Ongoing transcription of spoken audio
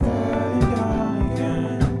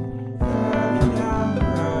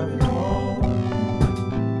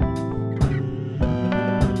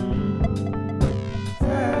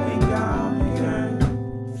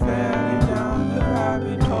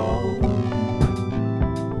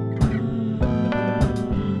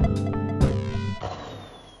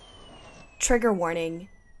Trigger warning.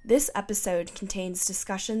 This episode contains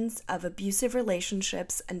discussions of abusive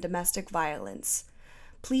relationships and domestic violence.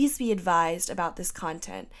 Please be advised about this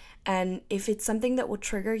content, and if it's something that will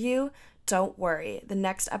trigger you, don't worry. The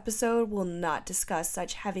next episode will not discuss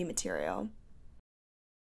such heavy material.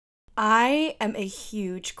 I am a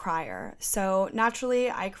huge crier, so naturally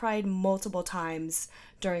I cried multiple times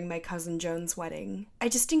during my cousin Joan's wedding. I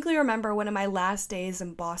distinctly remember one of my last days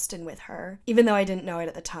in Boston with her, even though I didn't know it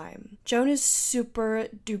at the time. Joan is super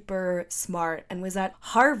duper smart and was at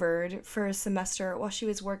Harvard for a semester while she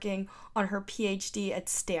was working on her PhD at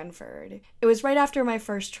Stanford. It was right after my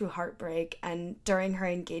first true heartbreak and during her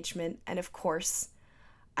engagement, and of course,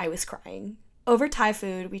 I was crying. Over Thai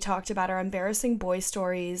food, we talked about our embarrassing boy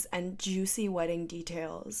stories and juicy wedding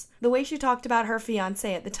details. The way she talked about her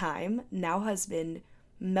fiancé at the time, now husband,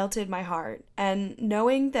 melted my heart. And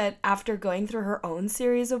knowing that after going through her own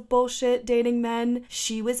series of bullshit dating men,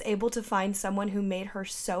 she was able to find someone who made her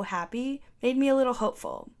so happy made me a little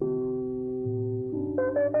hopeful.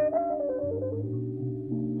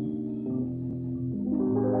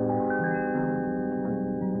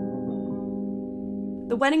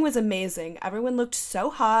 The wedding was amazing. Everyone looked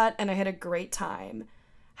so hot and I had a great time.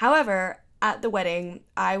 However, at the wedding,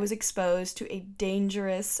 I was exposed to a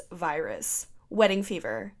dangerous virus, wedding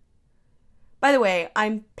fever. By the way,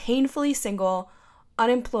 I'm painfully single,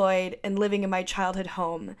 unemployed, and living in my childhood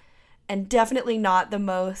home, and definitely not the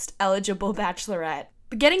most eligible bachelorette.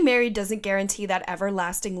 But getting married doesn't guarantee that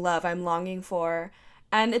everlasting love I'm longing for,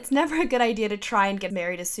 and it's never a good idea to try and get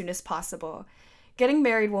married as soon as possible. Getting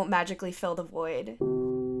married won't magically fill the void.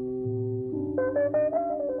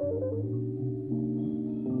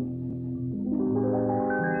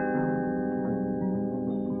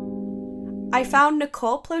 I found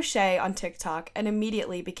Nicole Plauche on TikTok and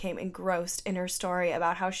immediately became engrossed in her story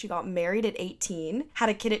about how she got married at 18, had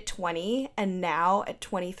a kid at 20, and now at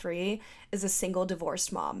 23 is a single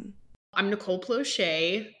divorced mom. I'm Nicole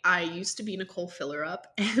Plauche. I used to be Nicole Fillerup,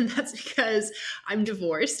 and that's because I'm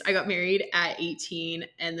divorced. I got married at 18,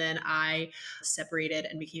 and then I separated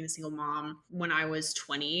and became a single mom when I was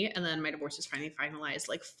 20, and then my divorce was finally finalized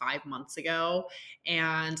like 5 months ago,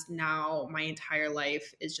 and now my entire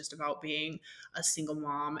life is just about being a single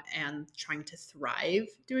mom and trying to thrive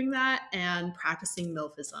doing that and practicing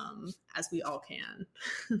MILFism, as we all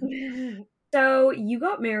can. So you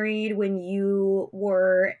got married when you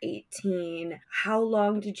were 18. How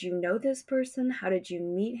long did you know this person? How did you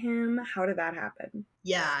meet him? How did that happen?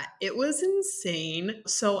 Yeah, it was insane.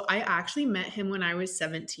 So I actually met him when I was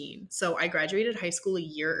 17. So I graduated high school a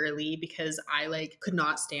year early because I could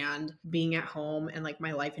not stand being at home and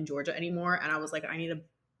my life in Georgia anymore. And I was like, I need a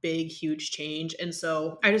big, huge change. And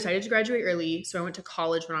so I decided to graduate early. So I went to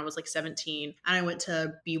college when I was 17, and I went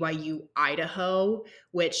to BYU, Idaho,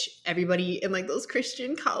 which everybody in those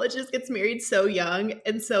Christian colleges gets married so young.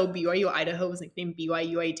 And so BYU, Idaho was nicknamed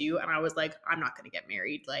BYU I Do. And I was like, I'm not going to get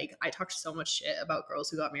married. I talked so much shit about girls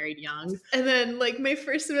who got married young. And then my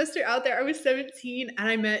first semester out there, I was 17 and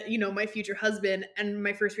I met, my future husband. And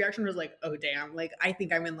my first reaction was oh damn, I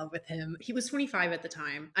think I'm in love with him. He was 25 at the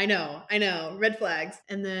time. I know, red flags.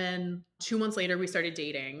 And then 2 months later, we started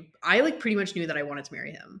dating. I pretty much knew that I wanted to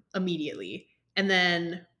marry him immediately. And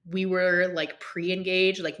then we were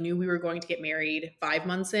pre-engaged, knew we were going to get married 5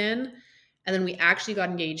 months in. And then we actually got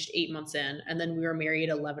engaged 8 months in. And then we were married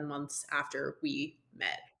 11 months after we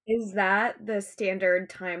met. Is that the standard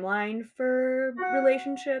timeline for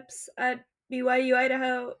relationships at BYU,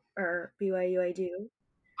 Idaho, or BYU I Do?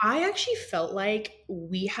 I actually felt like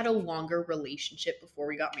we had a longer relationship before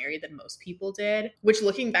we got married than most people did, which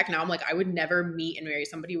looking back now, I'm I would never meet and marry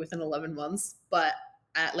somebody within 11 months. But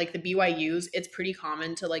at the BYUs, it's pretty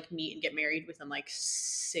common to meet and get married within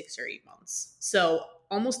 6 or 8 months. So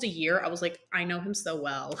almost a year, I was I know him so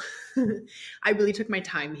well. I really took my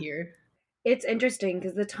time here. It's interesting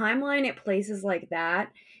because the timeline at places like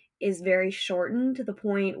that is very shortened to the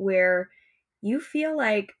point where you feel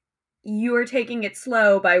like you are taking it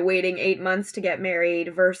slow by waiting 8 months to get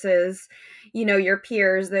married versus, your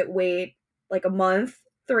peers that wait a month,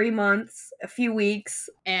 3 months, a few weeks.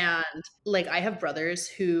 And I have brothers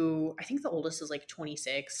who, I think the oldest is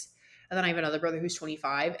 26. And then I have another brother who's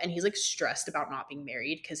 25, and he's stressed about not being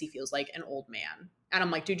married because he feels like an old man. And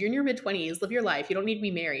I'm dude, you're in your mid-20s, live your life. You don't need to be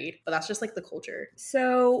married. But that's just the culture.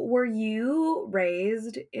 So were you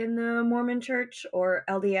raised in the Mormon church, or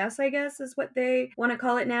LDS, I guess is what they want to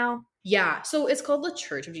call it now? Yeah, so it's called the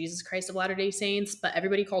Church of Jesus Christ of Latter-day Saints, but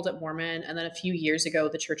everybody called it Mormon. And then a few years ago,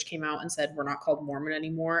 the church came out and said, we're not called Mormon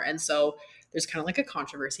anymore. And so there's kind of like a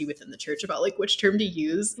controversy within the church about like which term to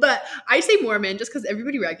use. But I say Mormon just because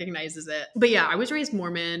everybody recognizes it. But yeah, I was raised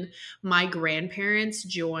Mormon. My grandparents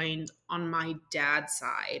joined on my dad's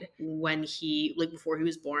side when he, like before he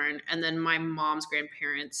was born. And then my mom's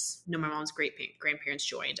grandparents, no, my mom's great grandparents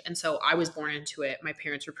joined. And so I was born into it. My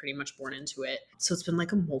parents were pretty much born into it. So it's been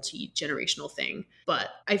like a multi-generational thing. But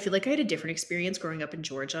I feel like I had a different experience growing up in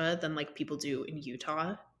Georgia than like people do in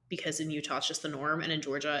Utah, because in Utah it's just the norm, and in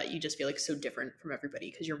Georgia you just feel like so different from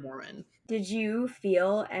everybody because you're Mormon. Did you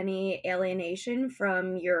feel any alienation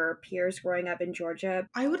from your peers growing up in Georgia?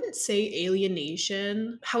 I wouldn't say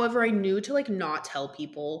alienation. However, I knew to like not tell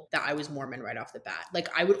people that I was Mormon right off the bat. Like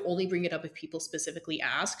I would only bring it up if people specifically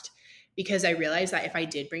asked, because I realized that if I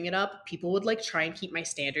did bring it up, people would like try and keep my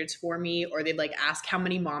standards for me, or they'd like ask how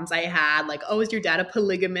many moms I had, like, "Oh, is your dad a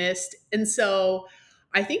polygamist?" And so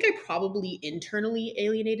I think I probably internally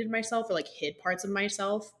alienated myself or like hid parts of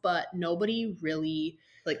myself, but nobody really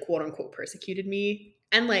like quote unquote persecuted me.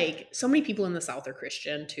 And like so many people in the South are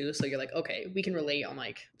Christian too. So you're like, okay, we can relate on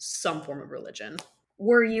like some form of religion.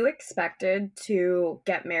 Were you expected to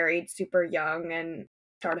get married super young and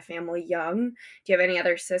start a family young? Do you have any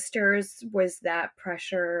other sisters? Was that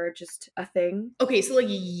pressure just a thing? Okay, so like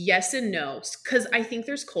yes and no, because I think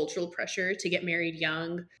there's cultural pressure to get married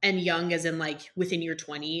young, and young as in like within your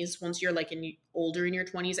 20s. Once you're like older in your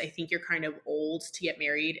 20s, I think you're kind of old to get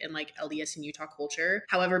married in like LDS and Utah culture.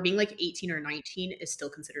 However, being like 18 or 19 is still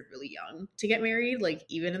considered really young to get married, like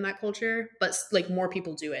even in that culture. But like more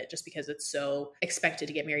people do it just because it's so expected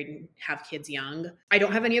to get married and have kids young. I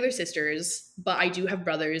don't have any other sisters, but I do have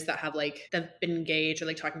brothers that have like they've been engaged or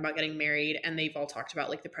like talking about getting married, and they've all talked about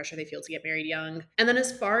like the pressure they feel to get married young. And then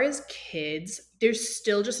as far as kids, there's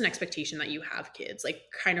still just an expectation that you have kids, like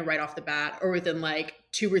kind of right off the bat or within like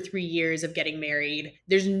 2 or 3 years of getting married.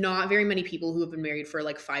 There's not very many people who have been married for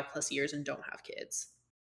like 5+ years and don't have kids.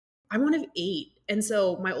 I'm one of 8. And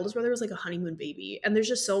so my oldest brother was like a honeymoon baby. And there's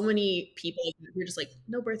just so many people who are just like,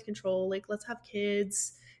 no birth control, like let's have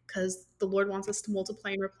kids because the Lord wants us to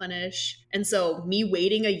multiply and replenish. And so me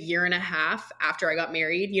waiting a year and a half after I got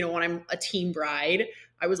married, you know, when I'm a teen bride,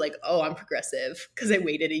 I was like, oh, I'm progressive because I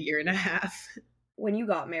waited a year and a half. When you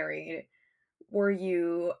got married, were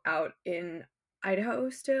you out in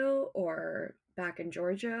Idaho still or back in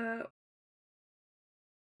Georgia?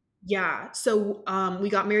 Yeah. So we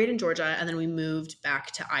got married in Georgia, and then we moved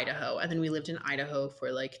back to Idaho. And then we lived in Idaho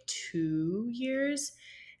for like 2 years.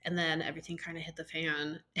 And then everything kind of hit the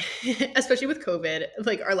fan, especially with COVID.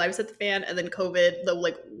 Like our lives hit the fan, and then COVID, the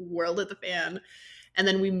like world hit the fan. And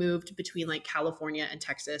then we moved between like California and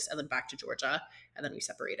Texas, and then back to Georgia. And then we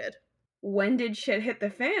separated. When did shit hit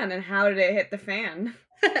the fan and how did it hit the fan?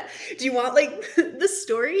 Do you want like the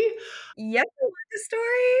story? Yes, I want the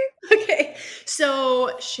story. Okay.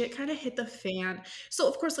 So shit kind of hit the fan. So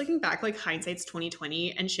of course, looking back, like hindsight's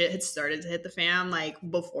 2020, and shit had started to hit the fan like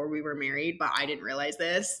before we were married, but I didn't realize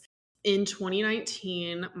this. In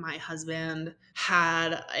 2019, my husband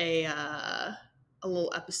had a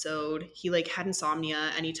little episode. He like had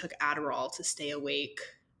insomnia and he took Adderall to stay awake.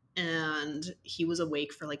 And he was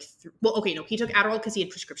awake for like well, okay, no, he took Adderall because he had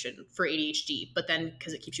prescription for ADHD, but then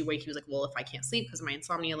because it keeps you awake, he was like, well, if I can't sleep because of my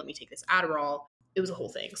insomnia, let me take this Adderall. It was a whole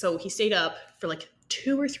thing. So he stayed up for like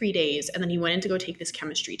 2 or 3 days, and then he went in to go take this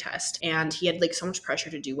chemistry test. And he had like so much pressure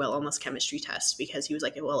to do well on this chemistry test because he was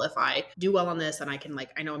like, well, if I do well on this, then I can like,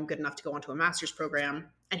 I know I'm good enough to go onto a master's program.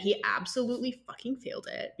 And he absolutely fucking failed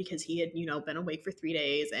it because he had, you know, been awake for 3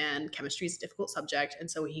 days, and chemistry is a difficult subject.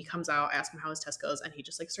 And so he comes out, asks him how his test goes, and he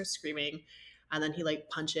just like starts screaming. And then he like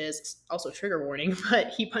punches, also trigger warning, but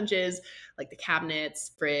he punches like the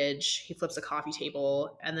cabinets, fridge, he flips a coffee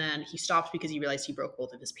table, and then he stops because he realized he broke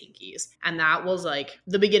both of his pinkies. And that was like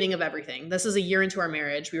the beginning of everything. This is a year into our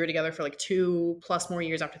marriage. We were together for like 2+ more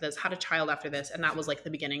years after this, had a child after this, and that was like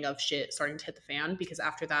the beginning of shit starting to hit the fan, because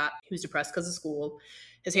after that, he was depressed because of school.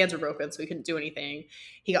 His hands were broken, so he couldn't do anything.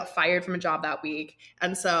 He got fired from a job that week.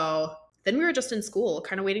 And so then we were just in school,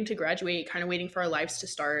 kind of waiting to graduate, kind of waiting for our lives to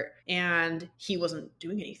start. And he wasn't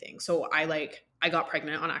doing anything. So I got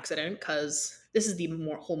pregnant on accident because this is the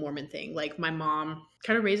whole Mormon thing. Like my mom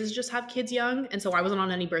kind of raises just have kids young. And so I wasn't on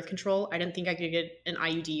any birth control. I didn't think I could get an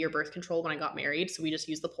IUD or birth control when I got married. So we just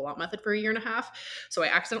used the pull-out method for a year and a half. So I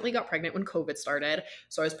accidentally got pregnant when COVID started.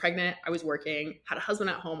 So I was pregnant, I was working, had a husband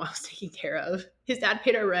at home I was taking care of. His dad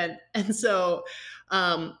paid our rent. And so,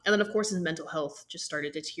 and then of course his mental health just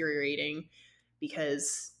started deteriorating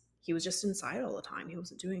because he was just inside all the time. He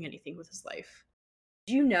wasn't doing anything with his life.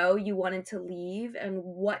 Did you know you wanted to leave, and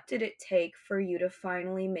what did it take for you to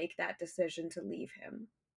finally make that decision to leave him?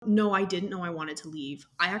 No, I didn't know I wanted to leave.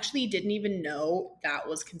 I actually didn't even know that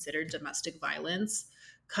was considered domestic violence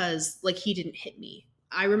because, like, he didn't hit me.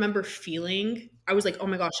 I remember feeling, I was like, oh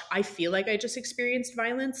my gosh, I feel like I just experienced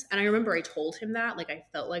violence. And I remember I told him that, like, I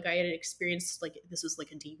felt like I had experienced, like, this was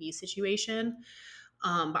like a DV situation.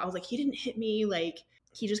 But I was like, he didn't hit me. Like,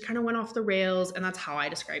 he just kind of went off the rails. And that's how I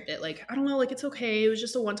described it. Like, I don't know, like, it's okay. It was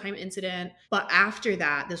just a one time incident. But after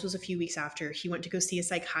that, this was a few weeks after, he went to go see a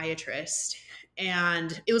psychiatrist.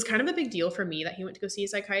 And it was kind of a big deal for me that he went to go see a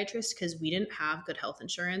psychiatrist because we didn't have good health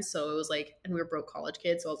insurance. So it was like, and we were broke college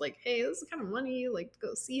kids. So I was like, hey, this is kind of money, like, to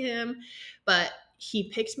go see him. But he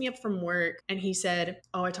picked me up from work and he said,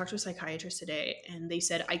 oh, I talked to a psychiatrist today and they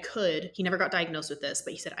said I could, he never got diagnosed with this,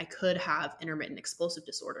 but he said I could have intermittent explosive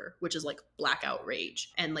disorder, which is like blackout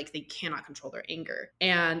rage. And like they cannot control their anger.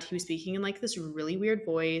 And he was speaking in like this really weird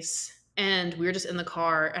voice. And we were just in the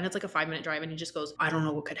car and it's like a 5-minute drive and he just goes, I don't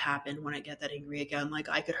know what could happen when I get that angry again. Like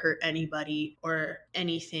I could hurt anybody or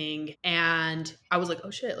anything. And I was like,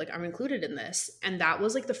 oh shit, like I'm included in this. And that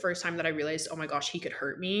was like the first time that I realized, oh my gosh, he could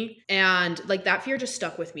hurt me. And like that fear just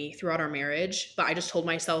stuck with me throughout our marriage. But I just told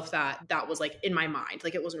myself that that was like in my mind.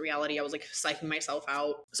 Like it wasn't reality. I was like psyching myself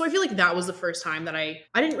out. So I feel like that was the first time that I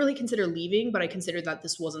didn't really consider leaving, but I considered that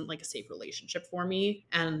this wasn't like a safe relationship for me.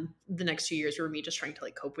 And the next 2 years were me just trying to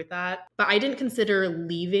like cope with that. But I didn't consider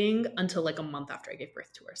leaving until like a month after I gave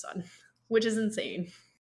birth to our son, which is insane.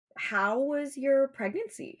 How was your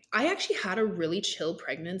pregnancy? I actually had a really chill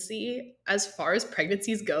pregnancy as far as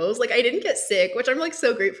pregnancies goes. Like I didn't get sick, which I'm like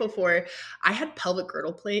so grateful for. I had pelvic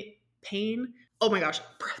girdle pain. Oh my gosh,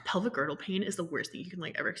 pelvic girdle pain is the worst thing you can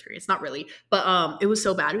like ever experience. Not really, but it was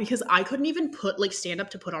so bad because I couldn't even stand up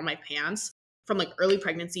to put on my pants from like early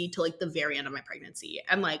pregnancy to like the very end of my pregnancy.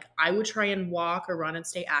 And like I would try and walk or run and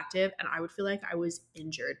stay active and I would feel like I was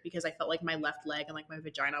injured because I felt like my left leg and like my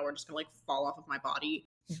vagina were just gonna like fall off of my body.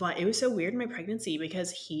 But it was so weird in my pregnancy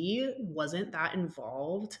because he wasn't that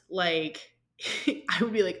involved. Like I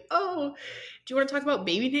would be like, oh, do you want to talk about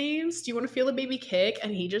baby names? Do you want to feel a baby kick?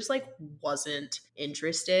 And he just like wasn't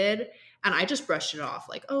interested. And I just brushed it off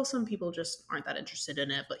like, oh, some people just aren't that interested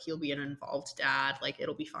in it, but he'll be an involved dad. Like,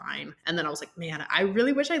 it'll be fine. And then I was like, man, I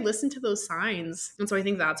really wish I listened to those signs. And so I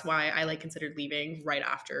think that's why I like considered leaving right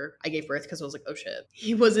after I gave birth because I was like, oh shit,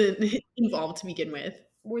 he wasn't involved to begin with.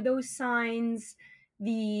 Were those signs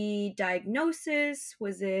the diagnosis?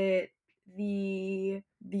 Was it the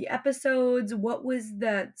episodes? What was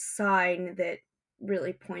that sign that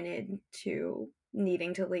really pointed to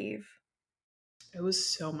needing to leave? It was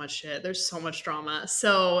so much shit. There's so much drama.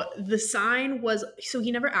 So the sign was, so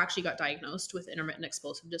he never actually got diagnosed with intermittent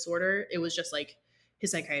explosive disorder. It was just like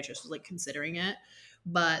his psychiatrist was like considering it.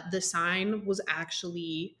 But the sign was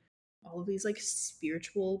actually all of these like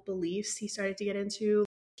spiritual beliefs he started to get into.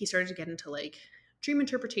 He started to get into like dream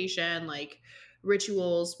interpretation, like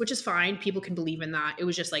rituals, which is fine. People can believe in that. It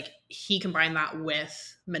was just like he combined that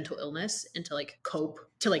with mental illness and to like cope,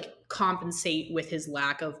 to like compensate with his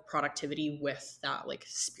lack of productivity with that like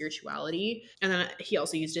spirituality. And then he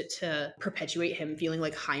also used it to perpetuate him feeling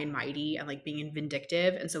like high and mighty and like being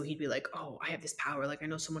vindictive. And so he'd be like, oh, I have this power. Like I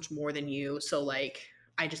know so much more than you. So like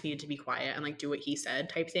I just needed to be quiet and like do what he said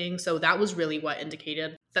type thing. So that was really what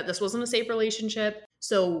indicated that this wasn't a safe relationship.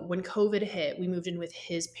 So when COVID hit, we moved in with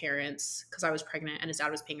his parents because I was pregnant and his dad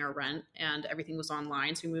was paying our rent and everything was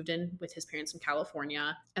online. So we moved in with his parents in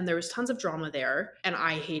California and there was tons of drama there. And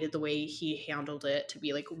I hated the way he handled it, to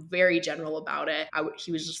be like very general about it.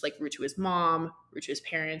 He was just like rude to his mom, rude to his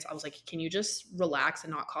parents. I was like, can you just relax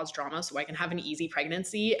and not cause drama so I can have an easy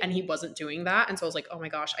pregnancy? And he wasn't doing that. And so I was like, oh my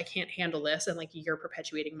gosh, I can't handle this. And like, you're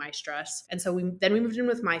perpetuating my stress. And so we moved in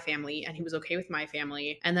with my family and he was okay with my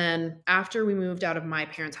family. And then after we moved out of my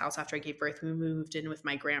parents' house after I gave birth, we moved in with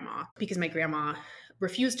my grandma because my grandma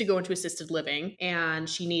refused to go into assisted living and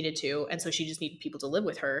she needed to. And so she just needed people to live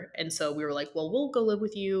with her. And so we were like, well, we'll go live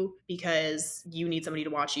with you because you need somebody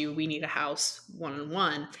to watch you. We need a house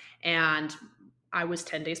one-on-one. And I was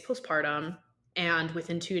 10 days postpartum. And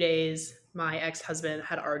within 2 days, my ex-husband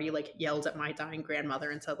had already like yelled at my dying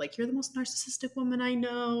grandmother and said like, you're the most narcissistic woman I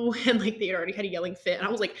know. And like they had already had a yelling fit. And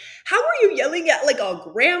I was like, how are you yelling at like a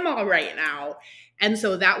grandma right now? And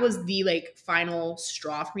so that was the like final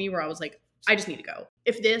straw for me where I was like, I just need to go.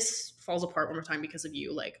 If this falls apart one more time because of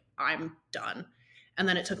you, like I'm done. And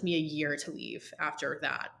then it took me a year to leave after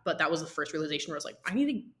that. But that was the first realization where I was like, I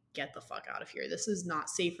need to get the fuck out of here. This is not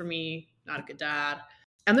safe for me, not a good dad.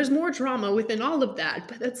 And there's more drama within all of that,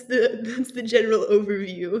 but that's the general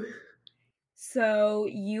overview. So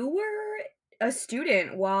you were a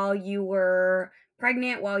student while you were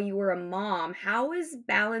pregnant while you were a mom. How is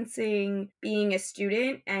balancing being a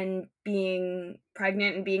student and being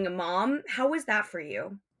pregnant and being a mom? How was that for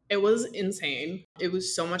you? It was insane. It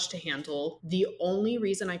was so much to handle. The only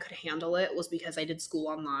reason I could handle it was because I did school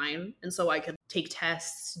online. And so I could take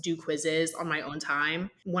tests, do quizzes on my own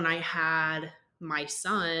time. When I had my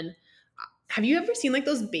son, have you ever seen like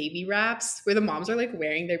those baby wraps where the moms are like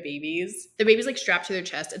wearing their babies? The baby's like strapped to their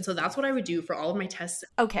chest. And so that's what I would do for all of my tests.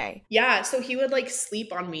 Okay. Yeah. So he would like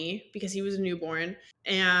sleep on me because he was a newborn.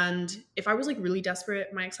 And if I was like really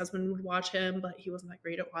desperate, my ex husband would watch him, but he wasn't that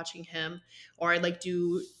great at watching him. Or I'd like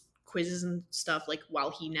do quizzes and stuff like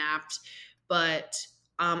while he napped. But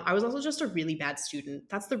I was also just a really bad student.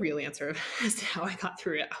 That's the real answer as to how I got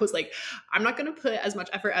through it. I was like, I'm not going to put as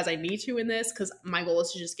much effort as I need to in this because my goal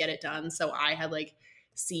is to just get it done. So I had like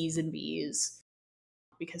C's and B's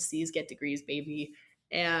because C's get degrees, baby.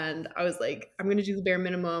 And I was like, I'm going to do the bare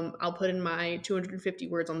minimum. I'll put in my 250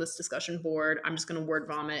 words on this discussion board. I'm just going to word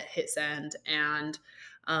vomit, hit send. And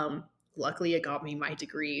luckily, it got me my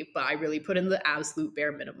degree, but I really put in the absolute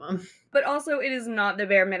bare minimum. But also, it is not the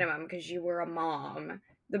bare minimum because you were a mom.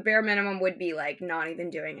 The bare minimum would be like not even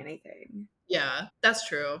doing anything. Yeah, that's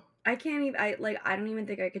true. I can't even, I don't even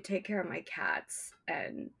think I could take care of my cats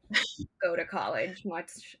and go to college,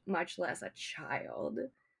 much less a child.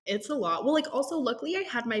 It's a lot. Well, like also luckily I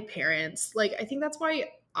had my parents. Like I think that's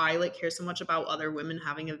why I like care so much about other women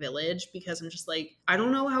having a village because I'm just like I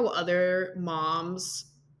don't know how other moms,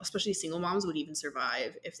 especially single moms, would even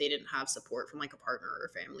survive if they didn't have support from like a partner or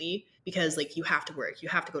family because like you have to work, you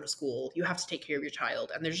have to go to school, you have to take care of your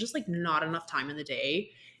child and there's just like not enough time in the day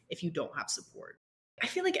if you don't have support. I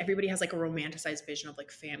feel like everybody has like a romanticized vision of like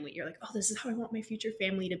family. You're like, oh, this is how I want my future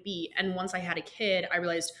family to be. And once I had a kid, I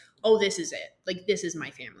realized, oh, this is it. Like, this is my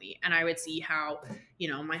family. And I would see how, you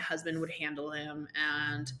know, my husband would handle him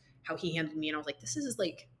and how he handled me. And I was like, this is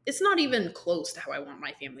like, it's not even close to how I want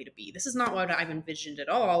my family to be. This is not what I've envisioned at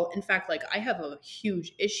all. In fact, like, I have a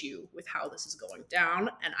huge issue with how this is going down.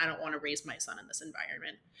 And I don't want to raise my son in this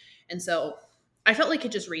environment. And so I felt like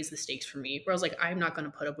it just raised the stakes for me where I was like, I'm not going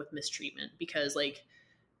to put up with mistreatment because like,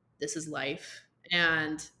 this is life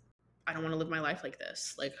and I don't want to live my life like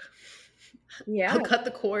this. Like, Yeah. I'll cut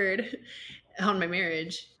the cord on my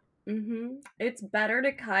marriage. Mm-hmm. It's better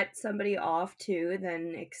to cut somebody off too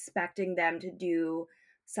than expecting them to do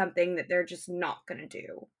something that they're just not gonna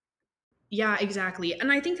do. Yeah, exactly.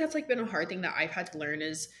 And I think that's like been a hard thing that I've had to learn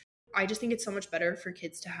is I just think it's so much better for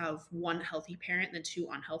kids to have one healthy parent than two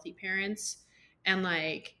unhealthy parents. And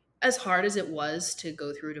like as hard as it was to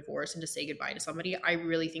go through a divorce and to say goodbye to somebody, I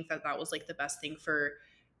really think that that was like the best thing for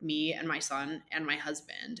me and my son and my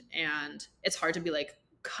husband. And it's hard to be like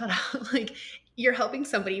cut out like you're helping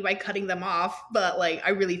somebody by cutting them off, but like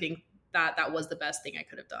I really think that that was the best thing I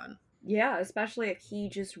could have done. Yeah, especially if he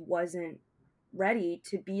just wasn't ready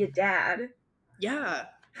to be a dad. Yeah.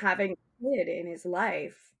 Having a kid in his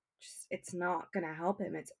life, just it's not gonna help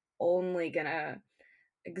him. It's only gonna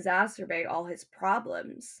exacerbate all his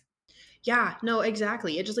problems. Yeah, no,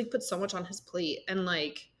 exactly. It just like puts so much on his plate. And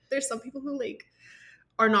like there's some people who like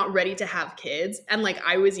are not ready to have kids. And like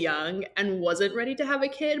I was young and wasn't ready to have a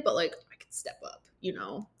kid, but like I could step up, you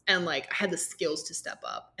know? And like I had the skills to step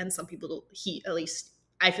up. And some people he at least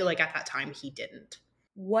I feel like at that time he didn't.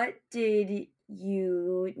 What did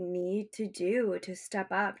you need to do to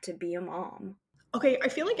step up to be a mom? Okay, I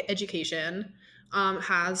feel like education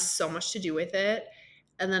has so much to do with it.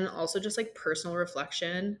 And then also just like personal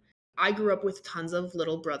reflection. I grew up with tons of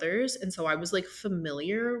little brothers. And so I was like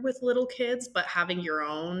familiar with little kids, but having your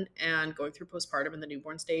own and going through postpartum in the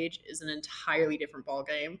newborn stage is an entirely different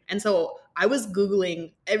ballgame. And so I was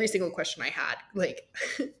Googling every single question I had like,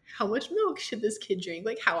 how much milk should this kid drink?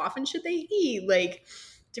 Like, how often should they eat? Like,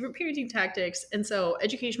 different parenting tactics. And so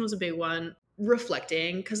education was a big one.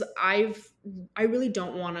 Reflecting, because I really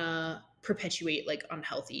don't want to perpetuate like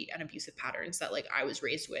unhealthy and abusive patterns that like I was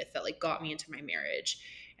raised with that like got me into my marriage.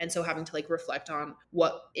 And so having to like reflect on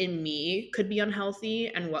what in me could be unhealthy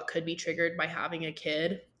and what could be triggered by having a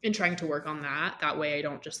kid and trying to work on that. That way I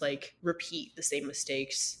don't just like repeat the same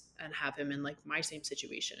mistakes and have him in like my same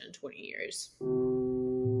situation in 20 years.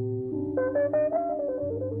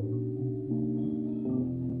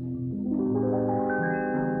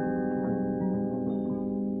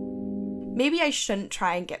 Maybe I shouldn't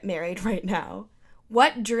try and get married right now.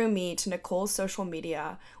 What drew me to Nicole's social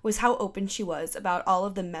media was how open she was about all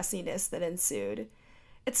of the messiness that ensued.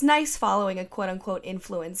 It's nice following a quote-unquote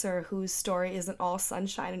influencer whose story isn't all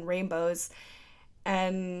sunshine and rainbows,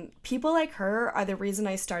 and people like her are the reason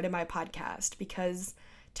I started my podcast, because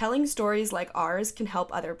Telling stories like ours can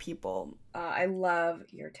help other people. I love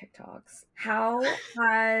your TikToks. How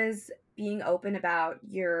has being open about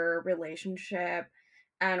your relationship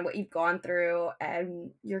and what you've gone through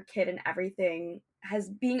and your kid and everything, has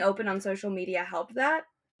being open on social media helped that?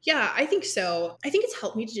 Yeah, I think so. I think it's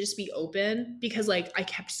helped me to just be open because like I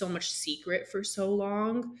kept so much secret for so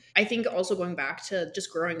long. I think also going back to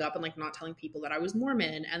just growing up and like not telling people that I was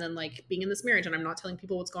Mormon and then like being in this marriage and I'm not telling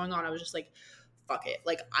people what's going on. I was just like, fuck it.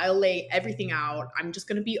 Like I'll lay everything out. I'm just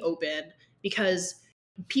going to be open because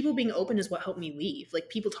people being open is what helped me leave. Like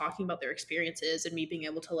people talking about their experiences and me being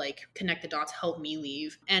able to like connect the dots helped me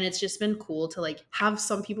leave. And it's just been cool to like have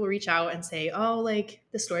some people reach out and say, "Oh, like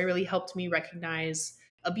the story really helped me recognize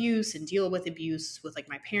abuse and deal with abuse with like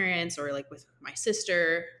my parents or like with my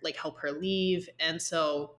sister, like help her leave." And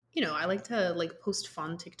so, you know, I like to like post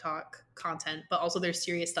fun TikTok content, but also there's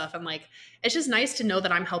serious stuff. And like, it's just nice to know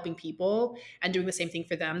that I'm helping people and doing the same thing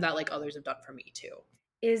for them that like others have done for me too.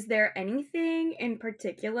 Is there anything in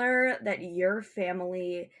particular that your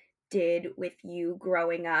family did with you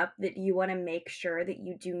growing up that you want to make sure that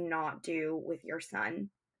you do not do with your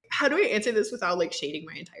son? How do I answer this without like shading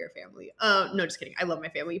my entire family? No, just kidding. I love my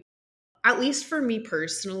family. At least for me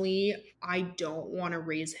personally, I don't want to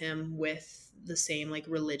raise him with the same like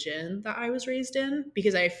religion that I was raised in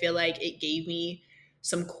because I feel like it gave me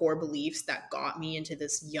some core beliefs that got me into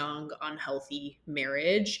this young, unhealthy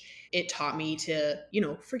marriage. It taught me to, you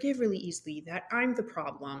know, forgive really easily, that I'm the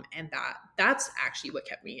problem, and that's actually what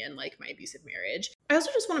kept me in like my abusive marriage. I also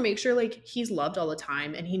just want to make sure like he's loved all the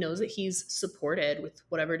time and he knows that he's supported with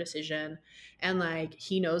whatever decision and like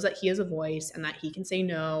he knows that he has a voice and that he can say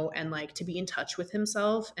no and like to be in touch with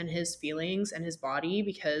himself and his feelings and his body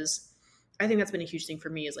because I think that's been a huge thing for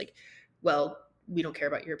me is like, well, we don't care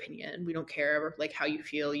about your opinion, we don't care like how you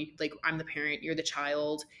feel, you like I'm the parent, you're the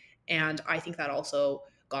child. And I think that also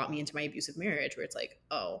got me into my abusive marriage where it's like,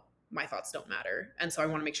 oh, my thoughts don't matter. And so I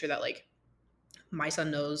want to make sure that like my son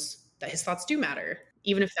knows that his thoughts do matter,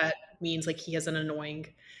 even if that means like he has an annoying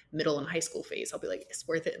middle and high school phase. I'll be like, it's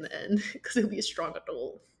worth it in the end because he'll be a strong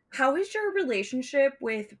adult. How has your relationship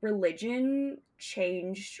with religion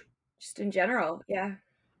changed just in general? Yeah.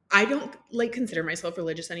 I don't like consider myself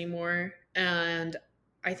religious anymore, and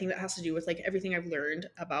I think that has to do with like everything I've learned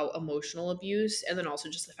about emotional abuse and then also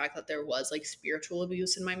just the fact that there was like spiritual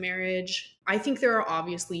abuse in my marriage. I think there are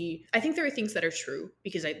things that are true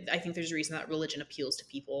because I think there's a reason that religion appeals to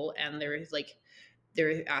people and there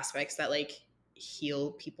are aspects that like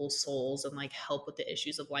heal people's souls and like help with the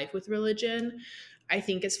issues of life with religion. I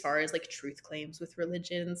think as far as like truth claims with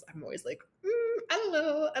religions, I'm always like, I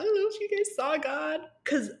don't know if you guys saw God,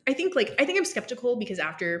 because I think I'm skeptical because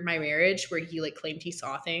after my marriage, where he like claimed he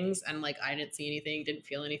saw things and like I didn't see anything, didn't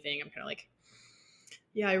feel anything, I'm kind of like,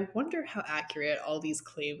 yeah, I wonder how accurate all these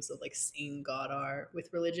claims of like seeing God are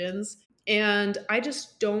with religions. And I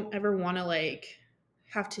just don't ever want to like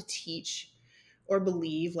have to teach or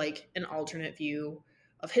believe like an alternate view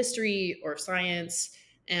of history or of science.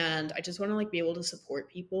 And I just want to like be able to support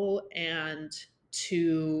people and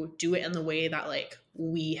to do it in the way that like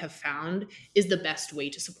we have found is the best way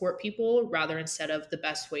to support people rather instead of the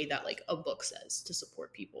best way that like a book says to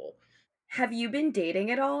support people. Have you been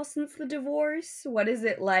dating at all since the divorce? What is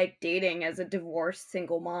it like dating as a divorced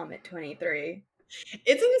single mom at 23?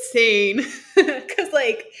 It's insane because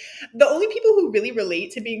like the only people who really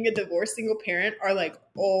relate to being a divorced single parent are like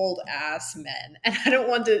old ass men, and I don't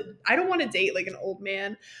want to date like an old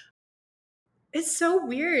man. It's so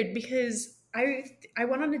weird because I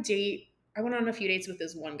went on a date. I went on a few dates with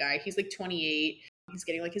this one guy. He's like 28. He's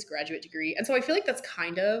getting like his graduate degree. And so I feel like that's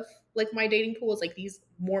kind of like my dating pool is like these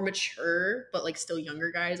more mature but like still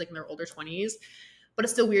younger guys like in their older 20s. But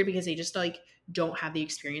it's still weird because they just like don't have the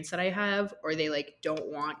experience that I have or they like don't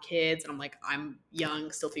want kids and I'm like I'm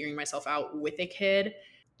young, still figuring myself out with a kid.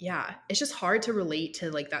 Yeah, it's just hard to relate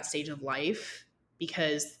to like that stage of life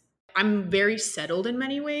because I'm very settled in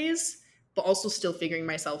many ways, but also still figuring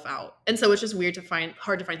myself out. And so it's just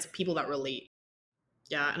hard to find some people that relate.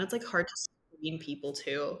 Yeah, and it's like hard to screen people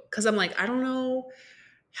too, because I'm like, I don't know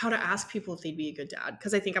how to ask people if they'd be a good dad,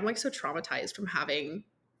 because I think I'm like so traumatized from having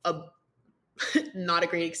a not a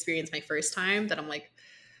great experience my first time that I'm like,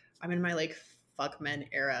 I'm in my like fuck men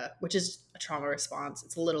era, which is a trauma response.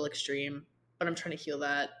 It's a little extreme, but I'm trying to heal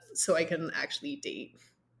that so I can actually date.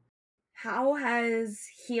 How has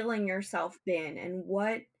healing yourself been, and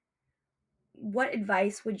what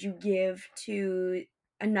advice would you give to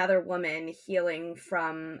another woman healing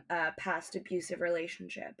from a past abusive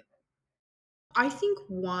relationship? I think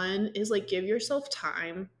one is like give yourself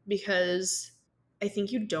time because I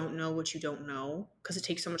think you don't know what you don't know because it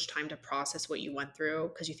takes so much time to process what you went through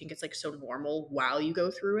because you think it's like so normal while you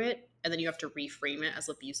go through it. And then you have to reframe it as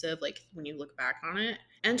abusive, like when you look back on it.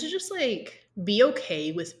 And to just like be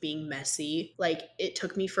okay with being messy. Like it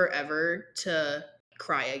took me forever to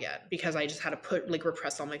cry again because I just had to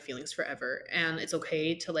repress all my feelings forever. And it's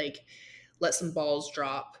okay to like let some balls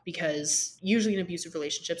drop because usually in abusive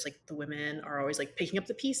relationships, like the women are always like picking up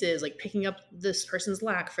the pieces, like picking up this person's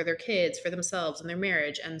lack for their kids, for themselves and their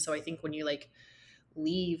marriage. And so I think when you like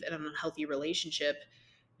leave in an unhealthy relationship,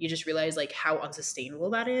 you just realize like how unsustainable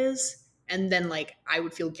that is. And then like I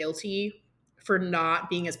would feel guilty for not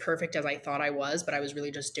being as perfect as I thought I was, but I was really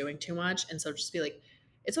just doing too much. And so just be like,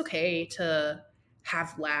 it's okay to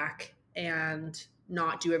have lack and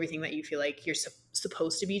not do everything that you feel like you're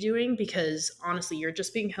supposed to be doing because honestly, you're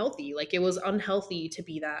just being healthy. Like it was unhealthy to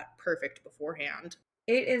be that perfect beforehand.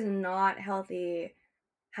 It is not healthy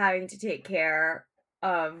having to take care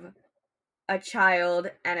of a child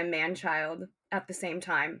and a man child at the same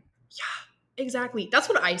time. Yeah, exactly. That's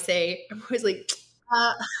what I say. I'm always like,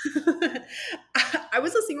 I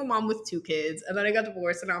was a single mom with 2 kids, and then I got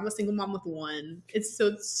divorced, and now I'm a single mom with 1. It's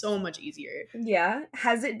so much easier. Yeah.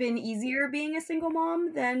 Has it been easier being a single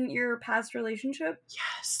mom than your past relationship?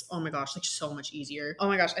 Yes. Oh my gosh, like so much easier. Oh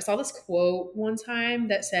my gosh, I saw this quote one time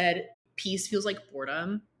that said, "Peace feels like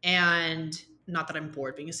boredom," and not that I'm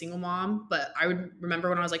bored being a single mom, but I would remember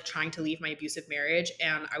when I was like trying to leave my abusive marriage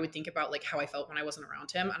and I would think about like how I felt when I wasn't around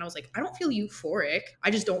him. And I was like, I don't feel euphoric.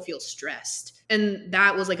 I just don't feel stressed. And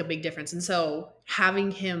that was like a big difference. And so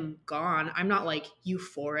having him gone, I'm not like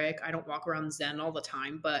euphoric. I don't walk around zen all the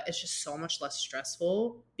time, but it's just so much less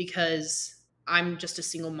stressful because I'm just a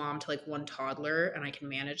single mom to like 1 toddler and I can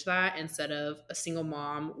manage that instead of a single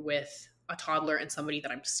mom with a toddler and somebody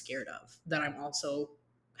that I'm scared of that I'm also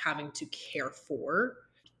having to care for.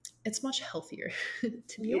 It's much healthier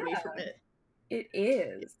to be Yeah, away from it. it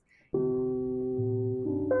is.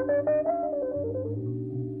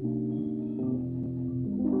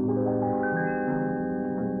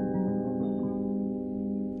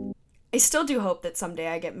 I still do hope that someday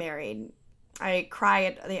I get married. I cry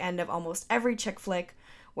at the end of almost every chick flick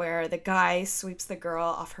where the guy sweeps the girl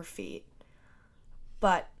off her feet.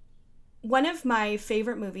 But one of my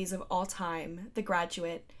favorite movies of all time, The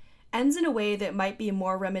Graduate, ends in a way that might be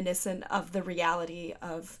more reminiscent of the reality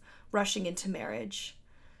of rushing into marriage.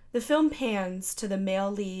 The film pans to the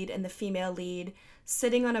male lead and the female lead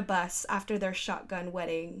sitting on a bus after their shotgun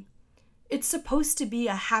wedding. It's supposed to be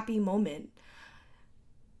a happy moment,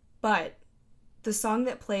 but the song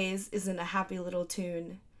that plays isn't a happy little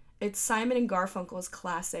tune. It's Simon and Garfunkel's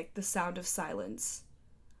classic, The Sound of Silence.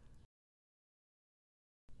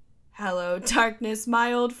 Hello, darkness,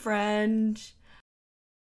 my old friend.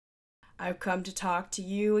 I've come to talk to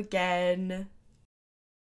you again.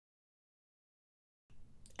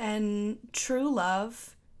 And true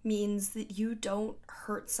love means that you don't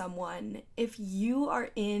hurt someone. If you are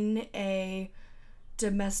in a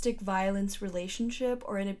domestic violence relationship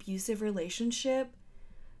or an abusive relationship,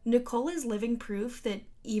 Nicole is living proof that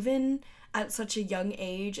even at such a young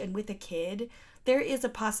age and with a kid, there is a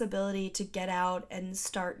possibility to get out and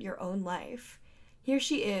start your own life. Here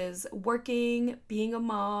she is, working, being a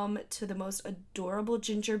mom to the most adorable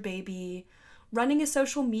ginger baby, running a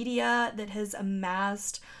social media that has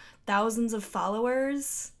amassed thousands of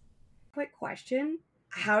followers. Quick question.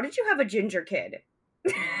 How did you have a ginger kid?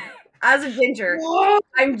 As a ginger, What?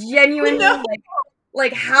 I'm genuinely No.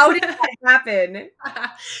 like, how did that happen?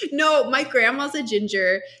 No, my grandma's a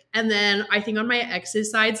ginger. And then I think on my ex's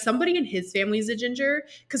side, somebody in his family is a ginger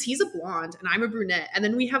because he's a blonde and I'm a brunette. And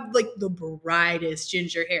then we have like the brightest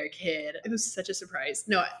ginger hair kid. It was such a surprise.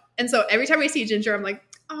 No, and so every time I see a ginger, I'm like,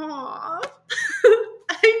 aw,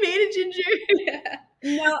 I made a ginger.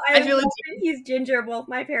 No, I I feel love it. that he's ginger. Both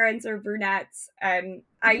my parents are brunettes, and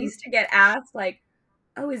I used to get asked like,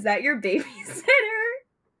 "Oh, is that your babysitter?"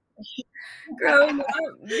 Growing up,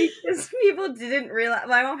 because people didn't realize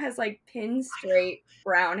my mom has like pin straight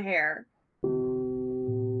brown hair.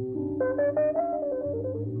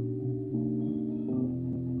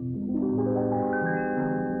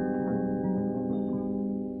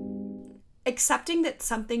 Accepting that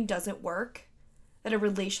something doesn't work, that a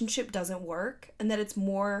relationship doesn't work, and that it's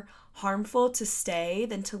more harmful to stay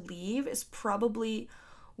than to leave is probably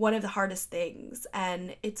one of the hardest things.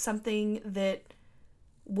 And it's something that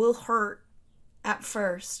will hurt at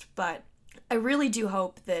first, but I really do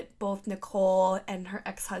hope that both Nicole and her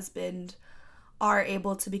ex husband are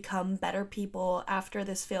able to become better people after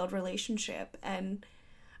this failed relationship. And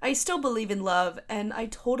I still believe in love, and I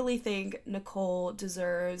totally think Nicole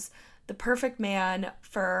deserves the perfect man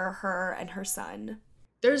for her and her son.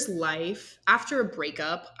 There's life after a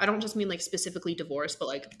breakup. I don't just mean like specifically divorce, but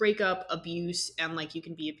like breakup, abuse, and like you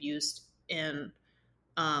can be abused in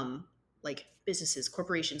like businesses,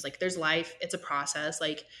 corporations. Like there's life. It's a process.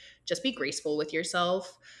 Like just be graceful with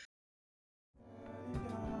yourself.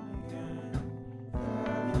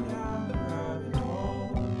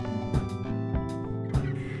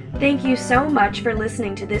 Thank you so much for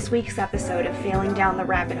listening to this week's episode of Failing Down the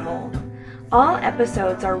Rabbit Hole. All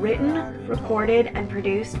episodes are written, recorded, and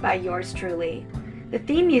produced by yours truly. The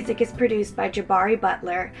theme music is produced by Jabari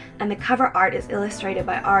Butler, and the cover art is illustrated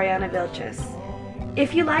by Ariana Vilches.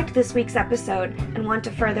 If you liked this week's episode and want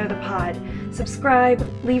to further the pod, subscribe,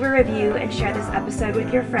 leave a review, and share this episode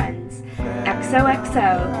with your friends.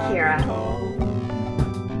 XOXO, Kira.